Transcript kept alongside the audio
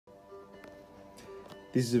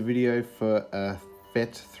This is a video for a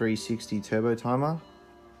FET 360 turbo timer.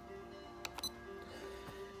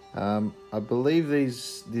 I believe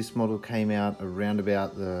this model came out around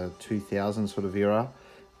about the 2000 sort of era.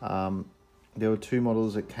 There were two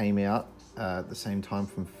models that came out at the same time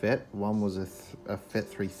from FET. One was a FET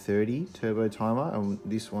 330 turbo timer, and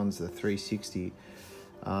this one's the 360.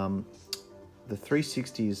 The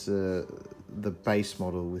 360 is the base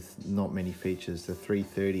model with not many features. The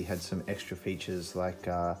 330 had some extra features like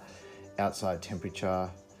outside temperature,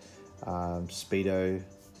 speedo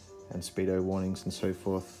and speedo warnings and so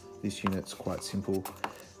forth. This unit's quite simple.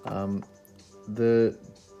 The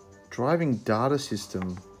driving data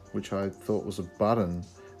system, which I thought was a button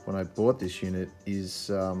when I bought this unit,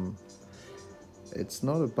 is it's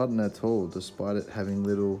not a button at all, despite it having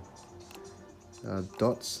little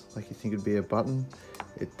dots like you think it'd be a button.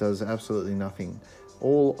 It does absolutely nothing.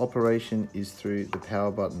 All operation is through the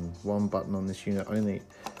power button, one button on this unit only.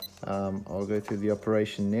 I'll go through the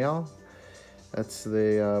operation now. That's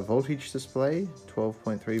the voltage display,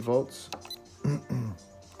 12.3 volts.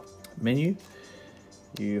 Menu,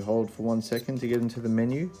 you hold for 1 second to get into the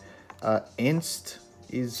menu. ENST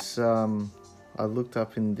is, I looked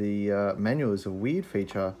up in the manual, is a weird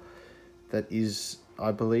feature that is,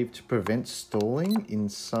 I believe, to prevent stalling in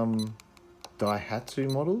some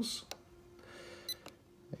Daihatsu models.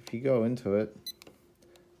 If you go into it,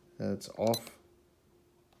 it's off,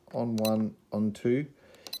 on 1, on 2.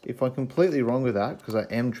 If I'm completely wrong with that, because I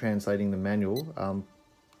am translating the manual,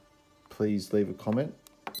 please leave a comment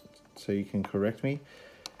so you can correct me.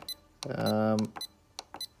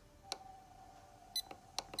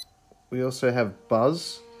 We also have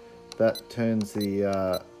buzz that turns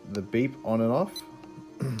the beep on and off.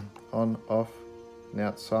 On, off. Now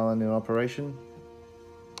it's silent in operation.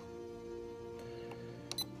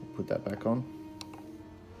 Put that back on.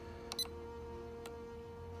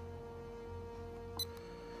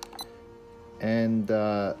 And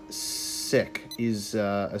SEC is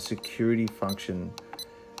a security function,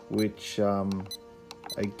 which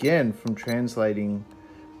again, from translating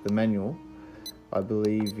the manual, I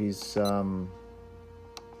believe is for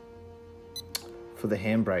the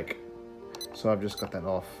handbrake. So I've just got that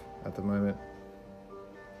off at the moment.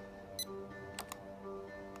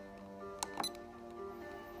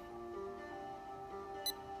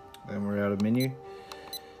 And we're out of menu.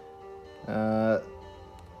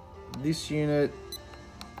 This unit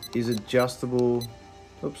is adjustable.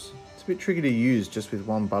 Oops, it's a bit tricky to use just with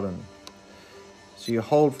one button. So you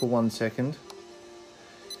hold for 1 second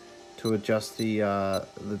to adjust the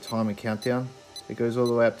timer countdown. It goes all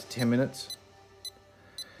the way up to 10 minutes.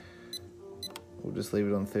 We'll just leave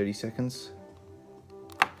it on 30 seconds.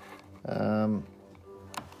 And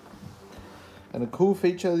a cool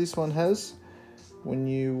feature this one has, when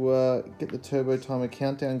you get the turbo timer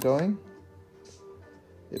countdown going,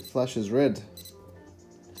 it flashes red.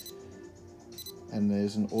 And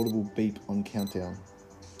there's an audible beep on countdown.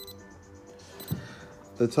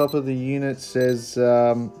 The top of the unit says,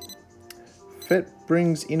 FET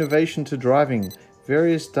brings innovation to driving.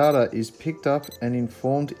 Various data is picked up and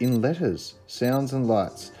informed in letters, sounds and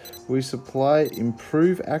lights. We supply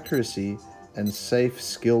improve accuracy and safe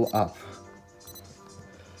skill up.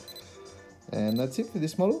 And that's it for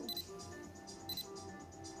this model.